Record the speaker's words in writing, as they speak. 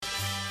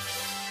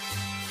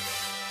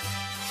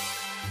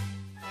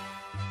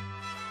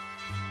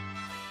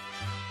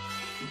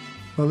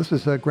Well, this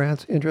is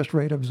Grant's Interest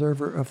Rate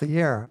Observer of the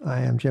Year. I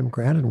am Jim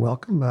Grant, and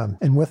welcome.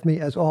 And with me,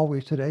 as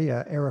always today,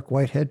 Eric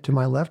Whitehead to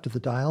my left of the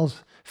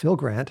dials, Phil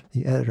Grant,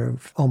 the editor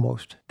of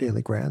Almost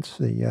Daily Grants,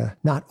 the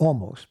not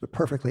almost, but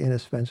perfectly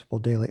indispensable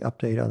daily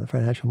update on the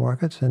financial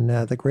markets, and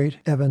the great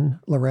Evan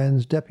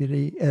Lorenz,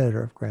 deputy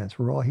editor of Grants.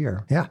 We're all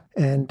here. Yeah.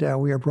 And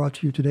we are brought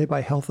to you today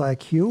by Health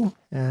IQ.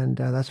 And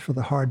that's for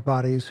the hard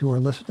bodies who are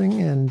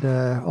listening. And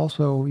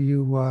also,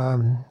 you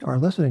are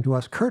listening to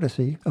us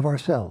courtesy of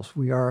ourselves.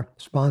 We are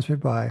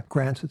sponsored by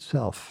Grants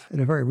itself at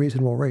a very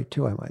reasonable rate,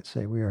 too, I might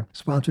say. We are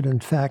sponsored,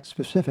 in fact,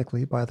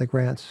 specifically by the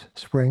Grants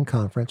Spring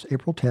Conference,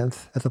 April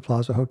 10th at the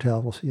Plaza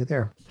Hotel. We'll see you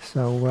there.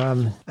 So,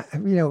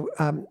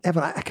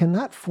 Evan, I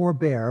cannot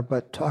forbear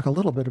but talk a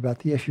little bit about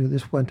the issue.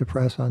 This went to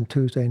press on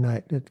Tuesday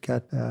night. It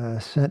got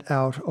sent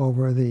out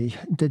over the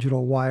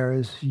digital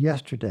wires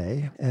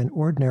yesterday. And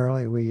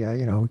ordinarily, we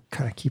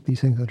kind of keep these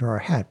things under our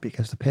hat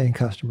because the paying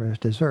customers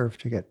deserve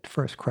to get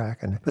first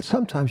crack. But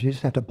sometimes you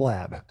just have to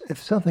blab.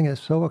 If something is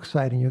so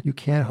exciting, you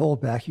can't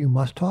hold back. You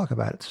must talk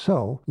about it.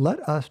 So let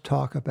us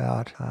talk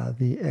about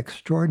the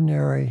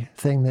extraordinary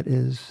thing that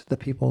is the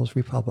People's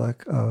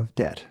Republic of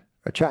Debt,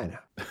 or China.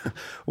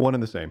 One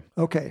and the same.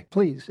 Okay,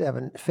 please,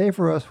 Evan,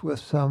 favor us with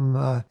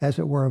some, as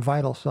it were,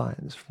 vital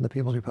signs from the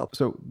People's Republic.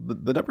 So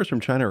the numbers from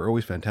China are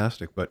always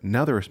fantastic, but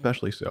now they're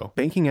especially so.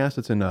 Banking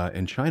assets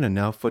in China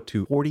now foot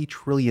to $40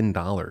 trillion.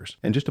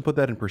 And just to put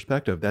that in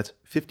perspective, that's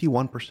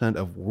 51%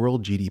 of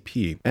world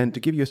GDP. And to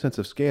give you a sense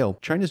of scale,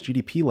 China's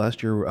GDP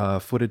last year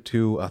footed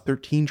to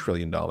 $13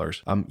 trillion.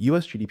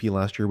 U.S. GDP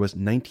last year was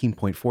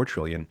 $19.4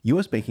 trillion.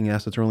 U.S. banking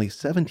assets are only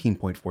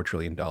 $17.4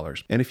 trillion.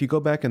 And if you go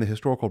back in the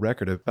historical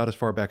record, about as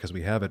far back as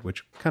we have it,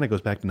 which kind of goes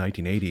back to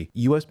 1980,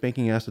 U.S.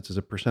 banking assets as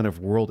a percent of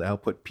world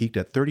output peaked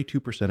at 32%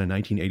 in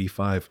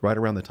 1985, right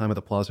around the time of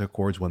the Plaza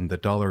Accords when the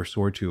dollar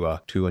soared to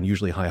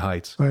unusually high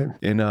heights. Right.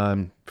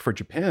 And for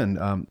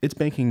Japan, its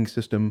banking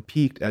system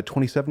peaked at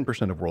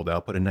 27% of world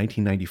output in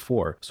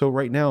 1994. So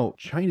right now,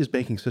 China's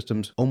banking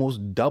system's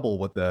almost double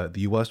what the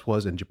U.S.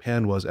 was and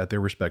Japan was at their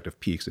respective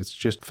peaks. It's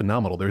just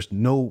phenomenal. There's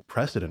no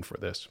precedent for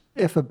this.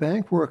 If a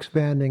bank were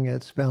expanding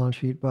its balance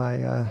sheet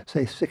by,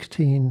 say,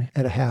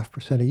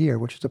 16.5% a year,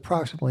 which is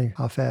approximately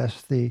how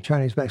fast the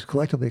Chinese banks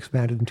collectively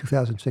expanded in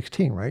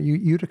 2016, right?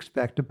 You'd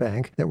expect a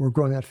bank that were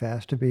growing that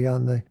fast to be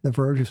on the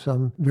verge of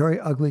some very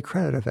ugly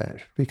credit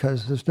event,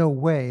 because there's no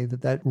way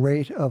that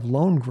rate of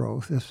loan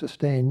growth, if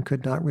sustained,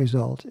 could not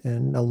result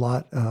in a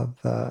lot of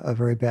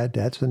very bad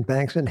debts. And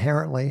banks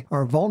inherently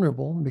are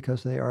vulnerable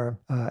because they are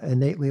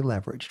innately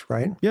leveraged,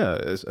 right? Yeah,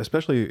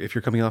 especially if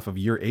you're coming off of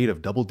year 8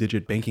 of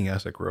double-digit banking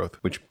asset growth,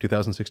 which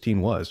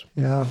 2016 was.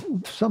 Yeah,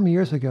 some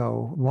years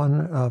ago,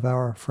 one of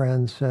our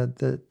friends said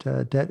that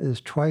debt is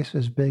twice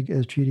as big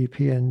as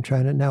GDP in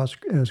China. Now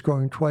it's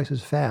growing twice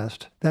as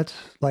fast. That's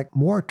like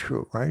more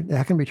true, right?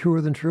 That can be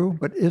truer than true,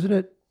 but isn't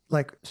it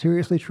like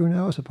seriously true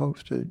now as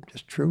opposed to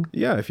just true?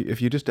 Yeah,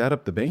 if you just add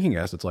up the banking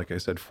assets, like I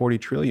said, 40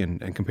 trillion,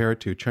 and compare it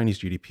to Chinese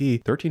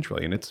GDP, 13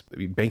 trillion,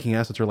 banking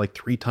assets are like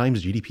 3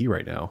 times GDP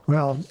right now.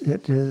 Well,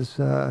 it is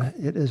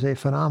a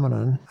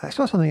phenomenon. I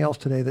saw something else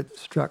today that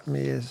struck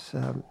me as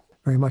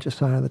very much a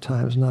sign of the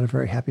times, not a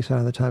very happy sign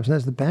of the times. And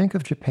as the Bank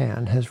of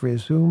Japan has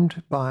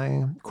resumed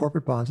buying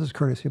corporate bonds, this is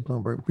courtesy of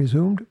Bloomberg,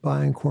 resumed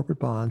buying corporate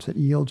bonds at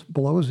yields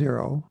below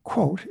zero,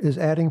 quote, is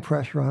adding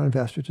pressure on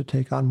investors to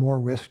take on more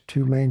risk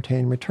to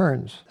maintain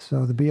returns.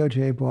 So the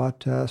BOJ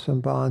bought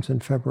some bonds in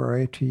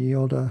February to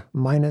yield a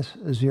minus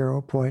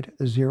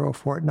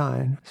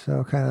 0.049,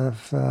 so kind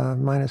of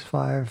minus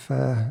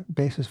 5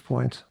 basis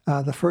points.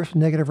 The first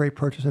negative rate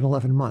purchase in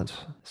 11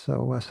 months.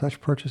 So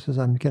such purchases,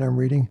 I'm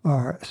reading,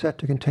 are set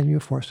to continue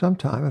for some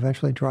time,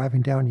 eventually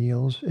driving down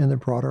yields in the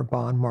broader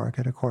bond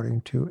market, according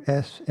to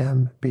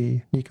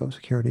SMB Nikko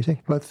Securities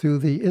Inc. But through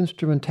the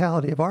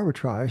instrumentality of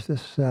arbitrage,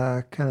 this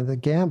kind of the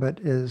gambit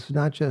is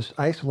not just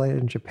isolated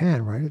in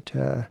Japan, right?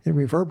 It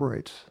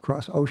reverberates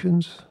across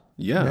oceans.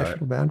 Yeah,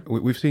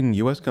 we've seen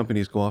U.S.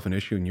 companies go off and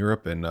issue in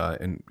Europe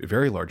in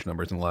very large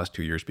numbers in the last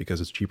 2 years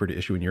because it's cheaper to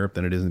issue in Europe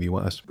than it is in the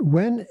U.S.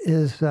 When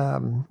is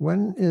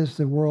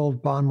the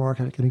world bond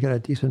market going to get a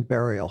decent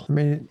burial? I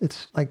mean,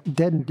 it's like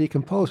dead and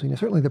decomposing. And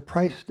certainly the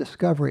price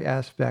discovery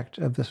aspect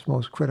of this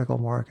most critical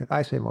market,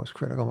 I say most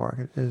critical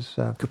market, is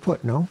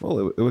kaput, no?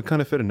 Well, it would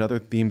kind of fit another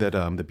theme that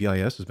the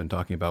BIS has been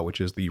talking about, which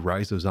is the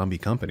rise of zombie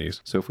companies.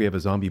 So if we have a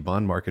zombie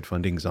bond market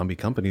funding zombie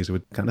companies, it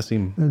would kind of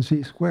seem... And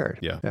Z squared.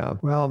 Yeah.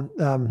 Well,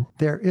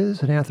 there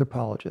is an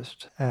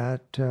anthropologist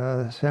at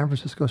San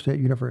Francisco State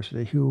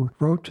University who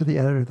wrote to the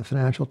editor of the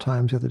Financial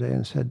Times the other day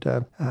and said,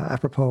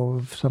 apropos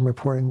of some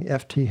reporting the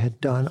FT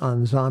had done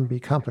on zombie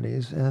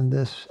companies, and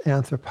this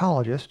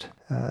anthropologist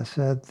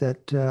said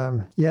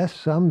that, yes,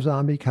 some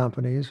zombie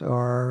companies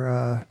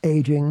are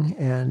aging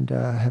and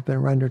have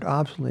been rendered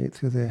obsolete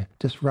through the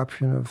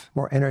disruption of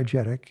more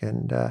energetic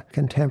and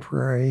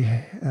contemporary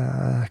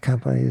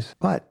companies.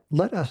 But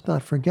let us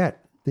not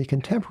forget the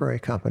contemporary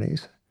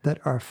companies that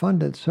are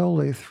funded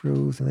solely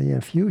through the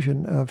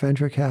infusion of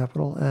venture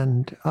capital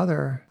and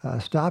other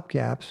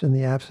stopgaps in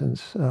the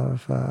absence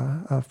of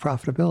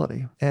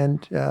profitability.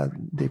 And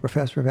the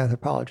professor of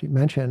anthropology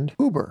mentioned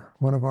Uber,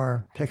 one of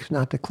our picks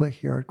not to click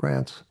here at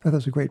Grants. I thought that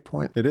was a great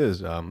point. It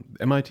is.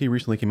 MIT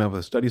recently came out with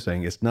a study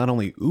saying it's not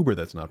only Uber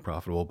that's not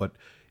profitable, but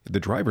the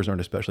drivers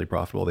aren't especially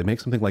profitable. They make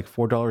something like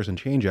 $4 and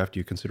change after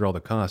you consider all the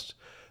costs.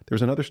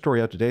 There's another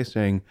story out today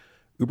saying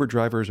Uber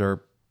drivers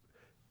are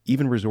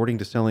even resorting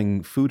to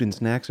selling food and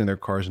snacks in their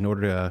cars in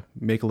order to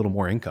make a little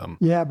more income.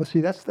 Yeah, but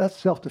see, that's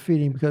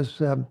self-defeating because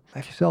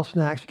if you sell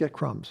snacks, you get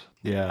crumbs.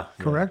 Yeah.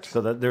 Correct.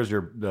 So there's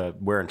your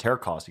wear and tear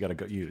costs. You got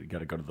to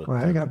go to the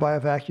Right, you got to buy a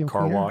vacuum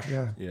car cleaner. wash.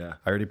 Yeah.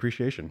 Higher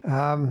depreciation.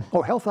 Health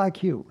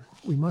IQ.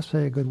 We must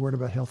say a good word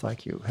about Health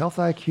IQ. Health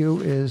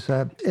IQ is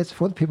it's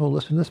for the people who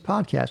listen to this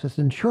podcast. It's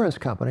an insurance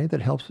company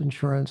that helps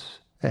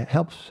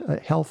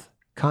health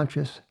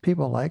conscious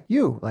people like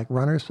you, like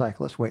runners,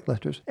 cyclists,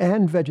 weightlifters,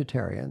 and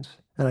vegetarians,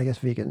 and I guess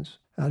vegans,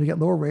 to get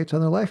lower rates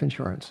on their life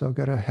insurance. So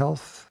go to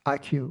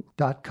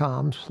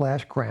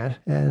healthiq.com/grant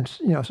and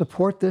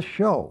support this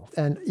show.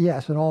 And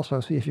yes, and also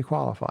see if you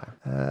qualify.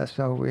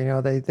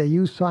 They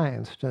use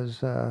science, do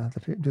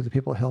the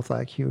people at Health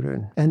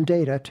IQ, and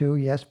data too.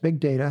 Yes, big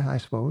data, I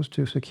suppose,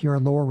 to secure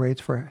lower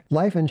rates for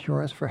life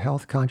insurance for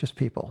health conscious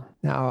people.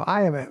 Now,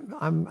 I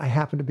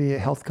happen to be a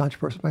health conscious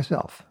person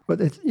myself,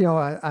 but it's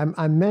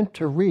I'm meant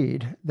to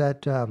read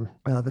that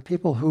the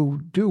people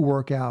who do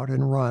work out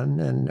and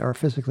run and are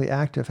physically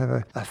active have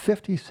a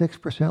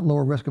 56%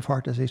 lower risk of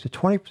heart disease, a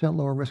 20%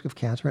 lower risk of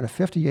cancer, and a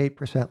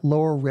 58%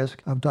 lower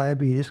risk of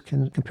diabetes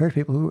compared to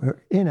people who are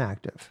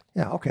inactive.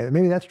 Yeah, okay,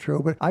 maybe that's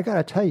true, but I got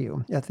to tell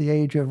you, at the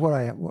age of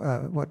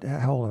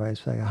how old am I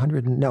say,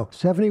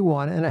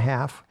 71 and a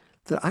half,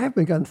 that I have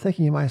begun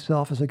thinking of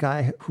myself as a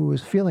guy who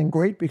is feeling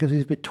great because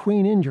he's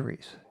between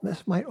injuries.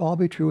 This might all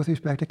be true with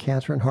respect to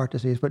cancer and heart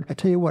disease, but I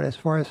tell you what, as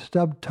far as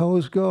stubbed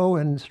toes go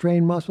and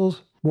strained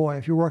muscles, boy,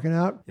 if you're working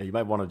out. Yeah, you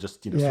might want to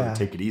just sort of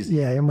take it easy.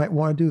 Yeah, you might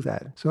want to do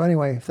that. So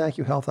anyway, thank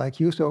you, Health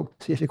IQ. So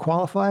see if you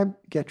qualify.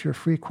 Get your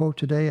free quote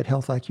today at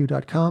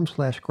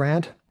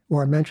healthiq.com/grant,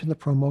 or mention the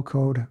promo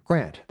code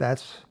GRANT.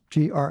 That's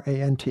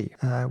GRANT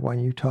when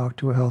you talk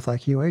to a Health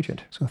IQ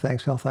agent. So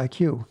thanks, Health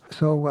IQ.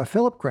 So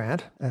Philip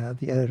Grant,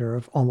 the editor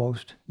of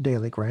Almost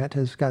Daily Grant,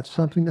 has got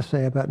something to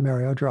say about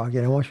Mario Draghi.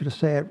 And I want you to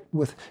say it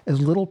with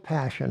as little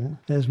passion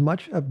and as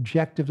much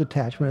objective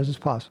detachment as is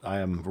possible. I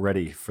am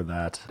ready for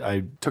that.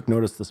 I took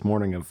notice this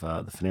morning of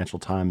the Financial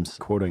Times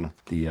quoting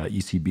the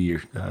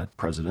ECB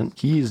president.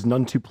 He is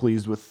none too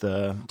pleased with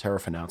the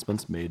tariff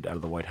announcements made out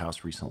of the White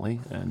House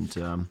recently.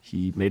 And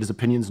he made his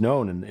opinions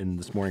known in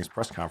this morning's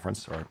press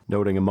conference,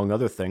 noting among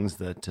other things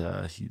that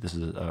this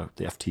is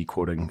the FT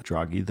quoting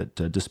Draghi, that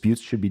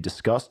disputes should be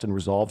discussed and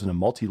resolved in a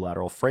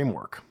multilateral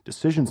framework.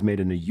 Decisions made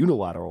in a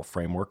unilateral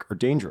framework are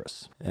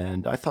dangerous.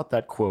 And I thought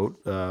that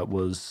quote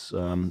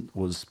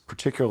was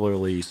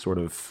particularly sort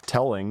of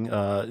telling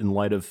in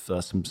light of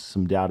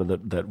some data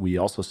that we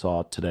also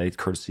saw today,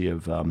 courtesy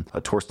of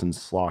Torsten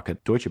Slok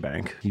at Deutsche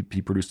Bank. He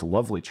produced a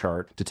lovely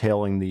chart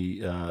detailing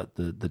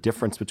the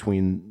difference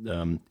between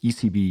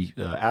ECB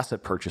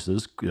asset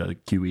purchases,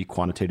 QE,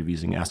 quantitative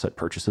easing asset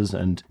purchases,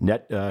 and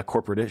net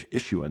corporate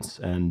issuance,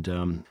 and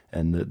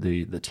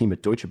the team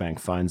at Deutsche Bank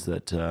finds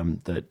that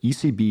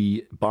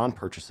ECB bond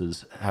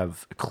purchases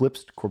have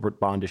eclipsed corporate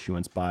bond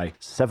issuance by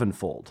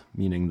 7-fold,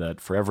 meaning that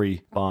for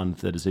every bond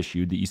that is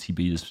issued, the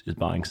ECB is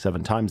buying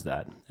 7 times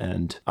that.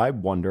 And I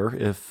wonder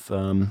if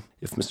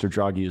Mr.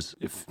 Draghi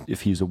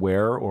if he's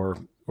aware or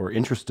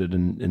interested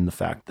in the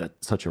fact that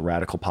such a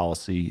radical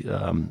policy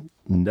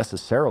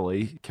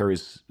necessarily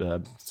carries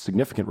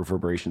significant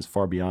reverberations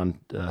far beyond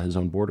his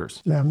own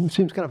borders. Yeah, it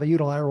seems kind of a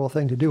unilateral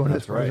thing to do.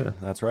 That's right.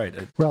 That's right.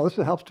 Well, this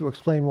helps to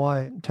explain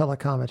why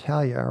Telecom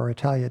Italia, or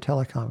Italia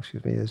Telecom,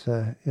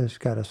 is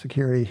got a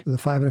security with a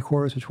 5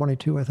 1/4 to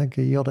 22, I think,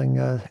 yielding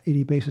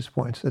 80 basis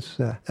points. That's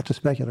a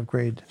speculative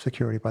grade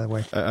security, by the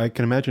way. I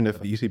can imagine if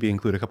the ECB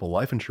included a couple of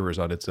life insurers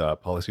on its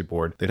policy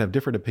board, they'd have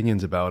different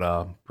opinions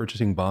about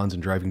purchasing bonds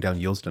and driving down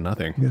yields to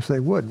nothing. Yes, they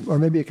would. Or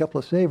maybe a couple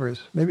of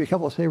savers. Maybe a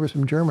couple of savers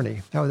from Germany.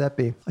 How would that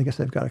be? I guess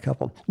they've got a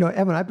couple.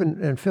 Evan,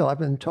 and Phil, I've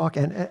been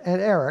talking,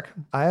 and Eric,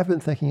 I have been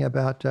thinking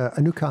about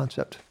a new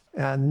concept.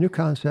 And the new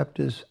concept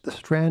is the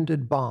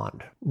stranded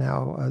bond.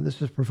 Now,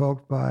 this is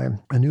provoked by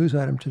a news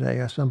item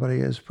today. Somebody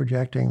is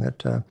projecting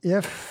that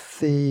if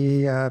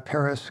the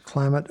Paris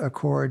Climate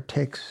Accord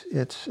takes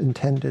its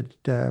intended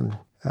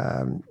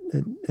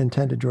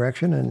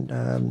direction,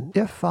 and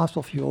if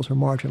fossil fuels are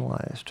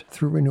marginalized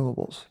through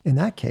renewables, in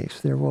that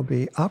case, there will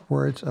be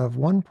upwards of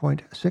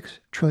 $1.6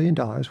 trillion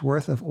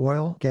worth of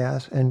oil,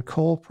 gas, and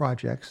coal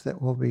projects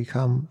that will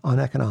become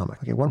uneconomic.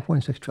 Okay,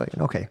 $1.6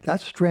 trillion. Okay,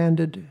 that's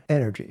stranded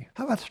energy.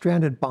 How about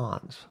stranded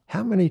bonds?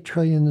 How many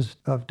trillions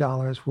of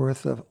dollars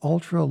worth of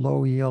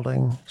ultra-low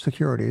yielding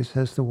securities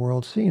has the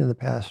world seen in the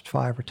past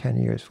 5 or 10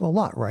 years? Well, a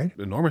lot, right?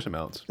 Enormous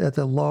amounts. At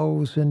the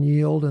lows in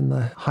yield and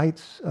the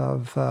heights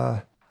of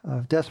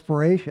of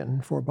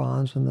desperation for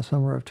bonds in the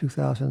summer of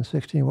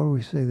 2016. What do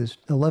we say? There's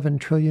 11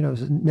 trillion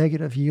of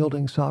negative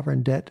yielding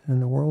sovereign debt in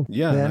the world.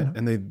 Yeah, then.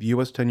 and the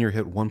U.S. 10-year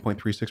hit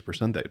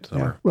 1.36% that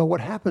summer. Yeah. Well,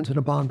 what happens in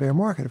a bond bear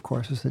market, of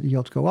course, is that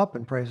yields go up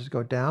and prices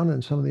go down,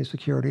 and some of these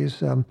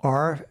securities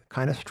are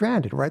kind of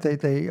stranded, right?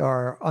 They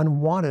are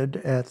unwanted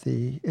at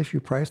the issue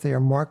price. They are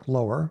marked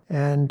lower,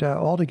 and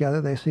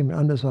altogether they seem an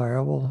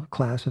undesirable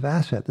class of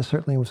asset. This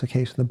certainly was the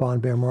case in the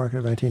bond bear market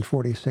of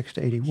 1946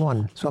 to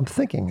 81. So I'm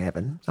thinking,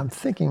 Evan,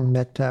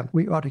 that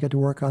we ought to get to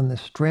work on the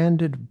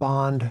stranded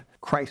bond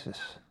crisis,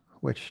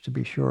 which, to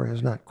be sure,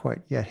 has not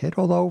quite yet hit,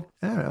 although,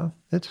 I don't know,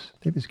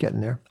 maybe it's getting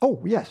there.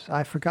 Oh, yes,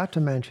 I forgot to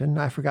mention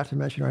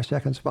our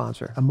second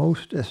sponsor, a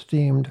most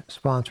esteemed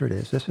sponsor it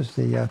is. This is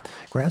the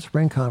Grant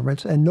Spring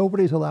Conference, and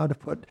nobody's allowed to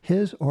put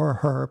his or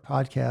her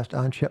podcast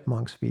on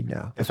chipmunk speed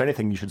now. If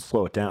anything, you should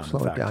slow it down.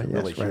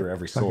 Really hear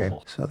every syllable.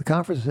 Okay. So the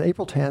conference is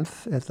April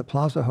 10th at the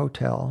Plaza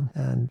Hotel,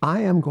 and I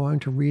am going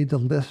to read the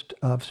list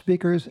of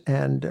speakers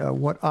and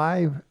what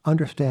I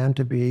understand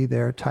to be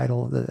their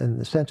title and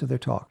the sense of their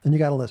talk. And you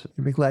got to listen.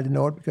 You'll be glad to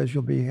know it because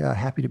you'll be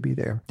happy to be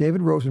there.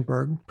 David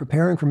Rosenberg,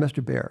 Preparing for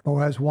Mr. Bear.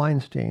 Boaz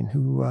Weinstein,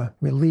 who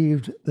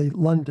relieved the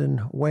London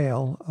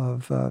whale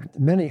of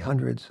many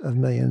hundreds of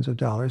millions of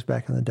dollars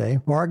back in the day.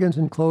 Bargains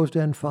in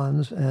closed-end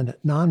funds and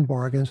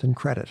non-bargains in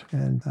credit.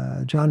 And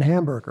John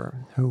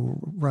Hamburger, who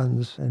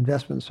runs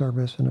investment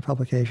service in a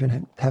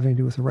publication having to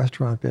do with the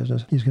restaurant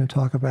business. He's going to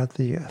talk about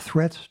the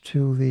threats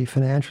to the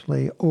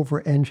financially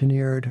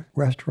over-engineered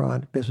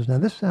restaurant business. Now,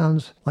 this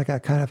sounds like a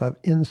kind of an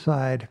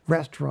inside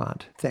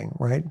restaurant thing,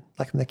 right?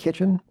 Like in the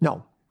kitchen?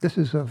 No. This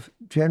is of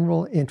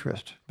general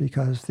interest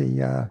because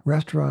the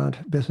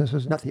restaurant business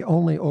is not the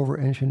only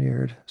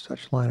over-engineered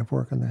such line of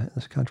work in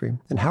this country.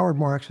 And Howard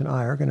Marks and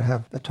I are going to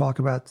have a talk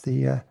about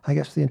the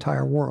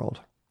entire world.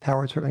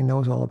 Howard certainly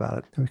knows all about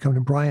it. And we come to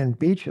Brian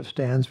Beach of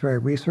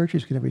Stansberry Research.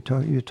 He's going to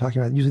be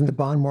talking about using the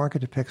bond market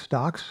to pick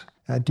stocks.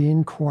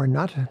 Dean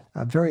Cornutt,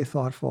 a very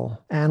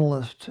thoughtful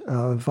analyst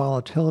of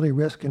volatility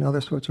risk and other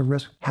sorts of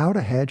risk, how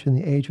to hedge in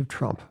the age of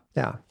Trump.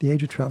 Yeah, the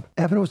age of Trump.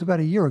 Evan, it was about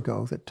a year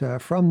ago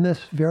that from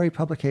this very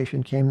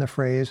publication came the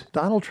phrase,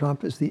 Donald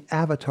Trump is the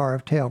avatar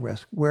of tail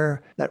risk,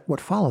 what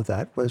followed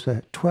that was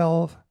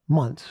 12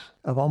 months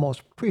of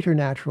almost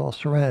preternatural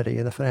serenity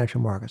in the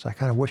financial markets. I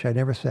kind of wish I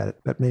never said it,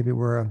 but maybe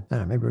we're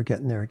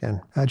getting there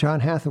again. John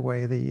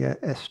Hathaway, the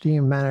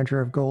esteemed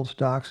manager of gold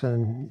stocks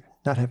and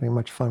not having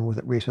much fun with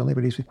it recently,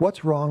 but he's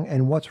what's wrong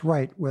and what's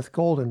right with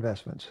gold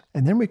investments.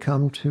 And then we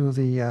come to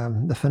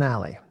the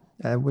finale,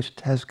 which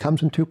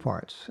comes in two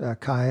parts.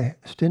 Kai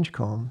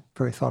Stinchcomb,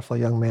 very thoughtful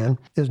young man,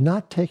 is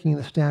not taking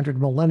the standard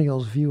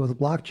millennials view of the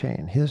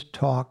blockchain. His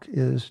talk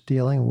is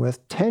dealing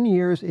with 10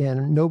 years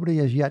in, nobody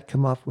has yet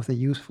come up with a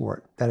use for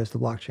it. That is the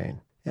blockchain.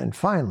 And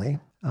finally,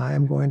 I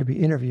am going to be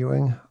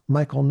interviewing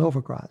Michael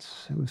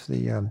Novogratz, who's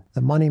the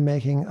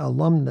money-making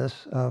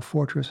alumnus of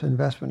Fortress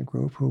Investment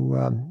Group, who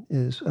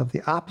is of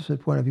the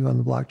opposite point of view on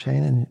the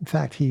blockchain. And in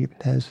fact, he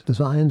has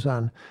designs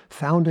on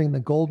founding the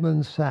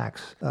Goldman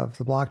Sachs of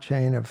the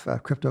blockchain of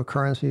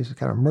cryptocurrencies, a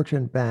kind of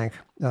merchant bank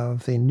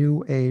of the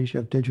new age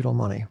of digital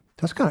money.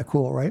 That's kind of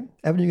cool, right?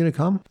 Evan, you going to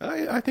come?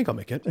 I think I'll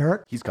make it.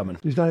 Eric? He's coming.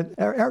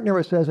 Eric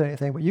never says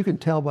anything, but you can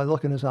tell by the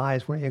look in his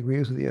eyes when he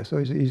agrees with you.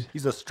 So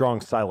he's a strong,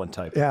 silent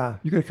type. Yeah.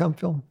 You going to come,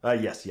 Phil?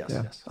 Yes.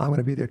 I'm going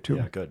to be there too.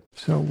 Yeah, good.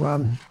 So, I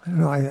don't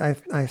know,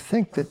 I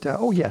think that,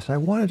 I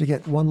wanted to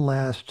get one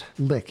last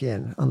lick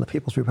in on the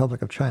People's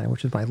Republic of China,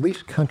 which is my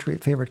least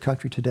favorite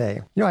country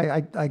today. You know,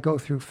 I go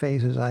through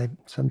phases.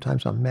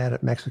 Sometimes I'm mad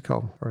at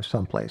Mexico or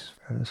someplace,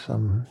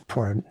 some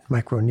part of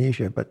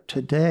Micronesia. But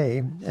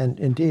today, and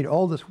indeed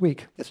all this week,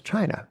 it's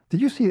China.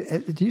 Did you see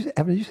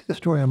the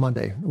story on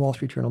Monday, the Wall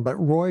Street Journal, about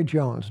Roy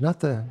Jones,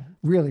 not the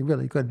really,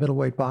 really good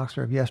middleweight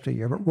boxer of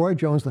yesteryear, but Roy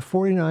Jones, the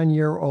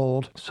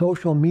 49-year-old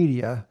social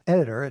media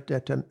editor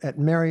at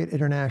Marriott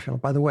International.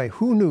 By the way,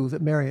 who knew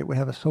that Marriott would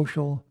have a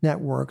social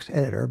networks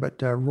editor, but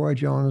Roy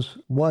Jones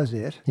was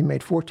it. He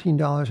made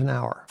 $14 an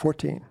hour,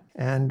 14.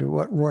 And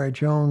what Roy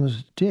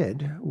Jones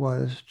did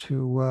was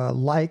to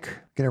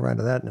get around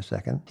to that in a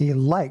second. He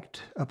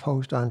liked a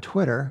post on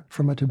Twitter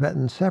from a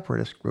Tibetan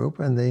separatist group,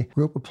 and the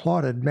group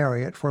applauded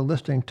Marriott for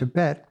listing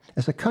Tibet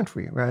as a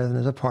country rather than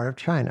as a part of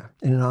China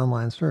in an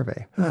online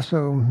survey.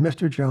 So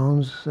Mr.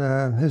 Jones,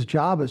 his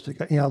job is to,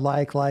 like,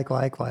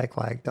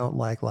 don't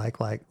like,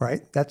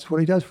 right? That's what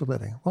he does for a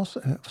living. Well,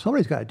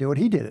 somebody's got to do it.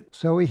 He did it.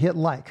 So he hit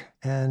like,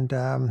 and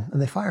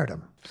they fired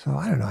him. So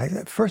I don't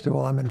know. First of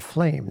all, I'm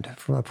inflamed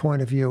from a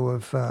point of view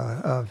of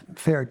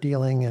fair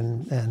dealing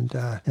and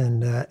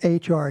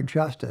HR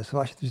justice. So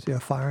I should just do a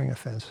firing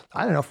offense.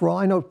 I don't know. For all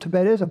I know,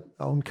 Tibet is a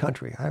own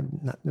country. I've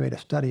not made a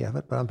study of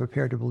it, but I'm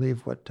prepared to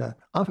believe the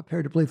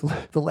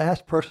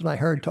last person I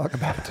heard talk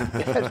about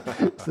Tibet.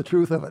 It's the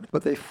truth of it.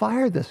 But they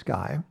fired this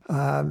guy,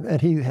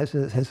 and he has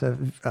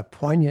a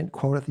poignant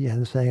quote at the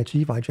end saying,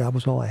 "Gee, my job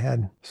was all I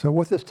had." So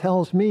what this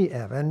tells me,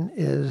 Evan,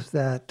 is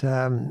that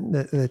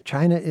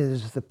China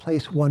is the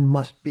place one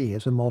must be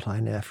as a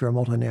if you're a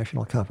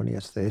multinational company.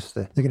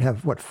 They're going to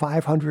have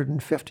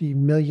 550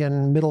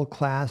 million middle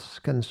class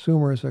consumers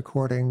consumers,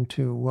 according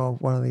to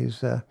one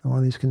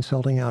of these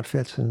consulting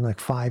outfits, in like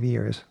 5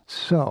 years.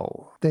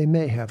 So they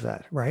may have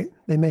that, right?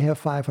 They may have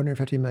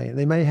 550 million.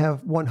 They may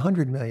have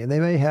 100 million. They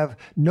may have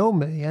no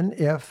million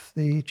if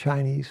the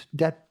Chinese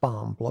debt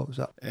bomb blows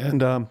up.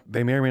 And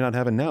they may or may not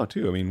have it now,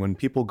 too. I mean, when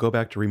people go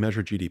back to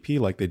remeasure GDP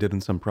like they did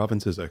in some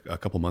provinces a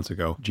couple months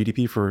ago,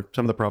 GDP for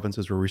some of the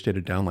provinces were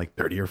restated down like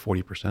 30 or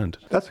 40%.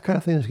 That's the kind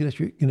of thing that's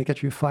going to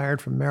get you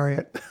fired from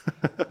Marriott.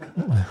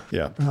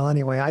 Yeah. Well,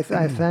 anyway, I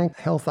thank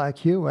Health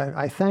IQ.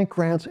 I thank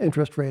Grant's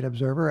Interest Rate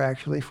Observer,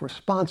 actually, for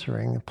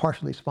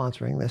partially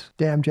sponsoring this.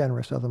 Damn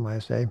generous of them, I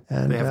say.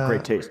 And they have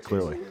great taste,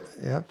 clearly.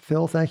 Yeah.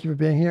 Phil, thank you for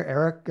being here.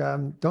 Eric,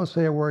 don't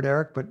say a word,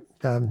 Eric, but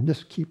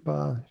just keep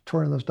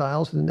touring those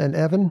dials. And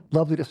Evan,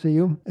 lovely to see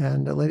you.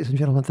 And ladies and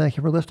gentlemen, thank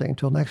you for listening.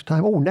 Until next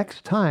time. Oh,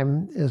 next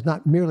time is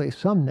not merely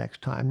some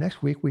next time.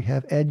 Next week, we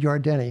have Ed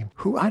Yardeni,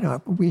 who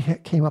we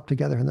came up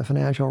together in the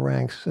financial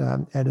ranks.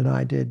 Ed and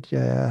I did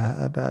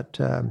about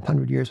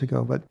 100 years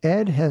ago. But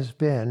Ed has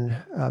been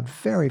a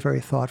very,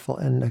 very thoughtful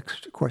and, of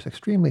course,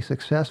 extremely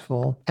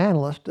successful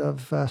analyst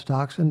of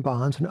stocks and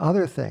bonds and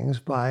other things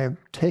by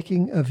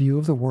taking a view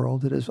of the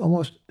world that is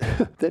almost,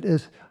 that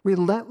is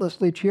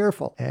relentlessly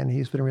cheerful. And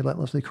he's been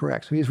relentlessly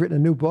correct. So he's written a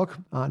new book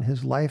on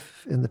his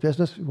life in the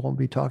business. We won't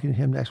be talking to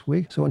him next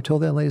week. So until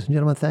then, ladies and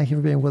gentlemen, thank you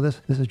for being with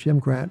us. This is Jim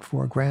Grant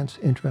for Grant's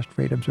Interest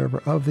Rate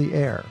Observer of the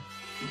Air.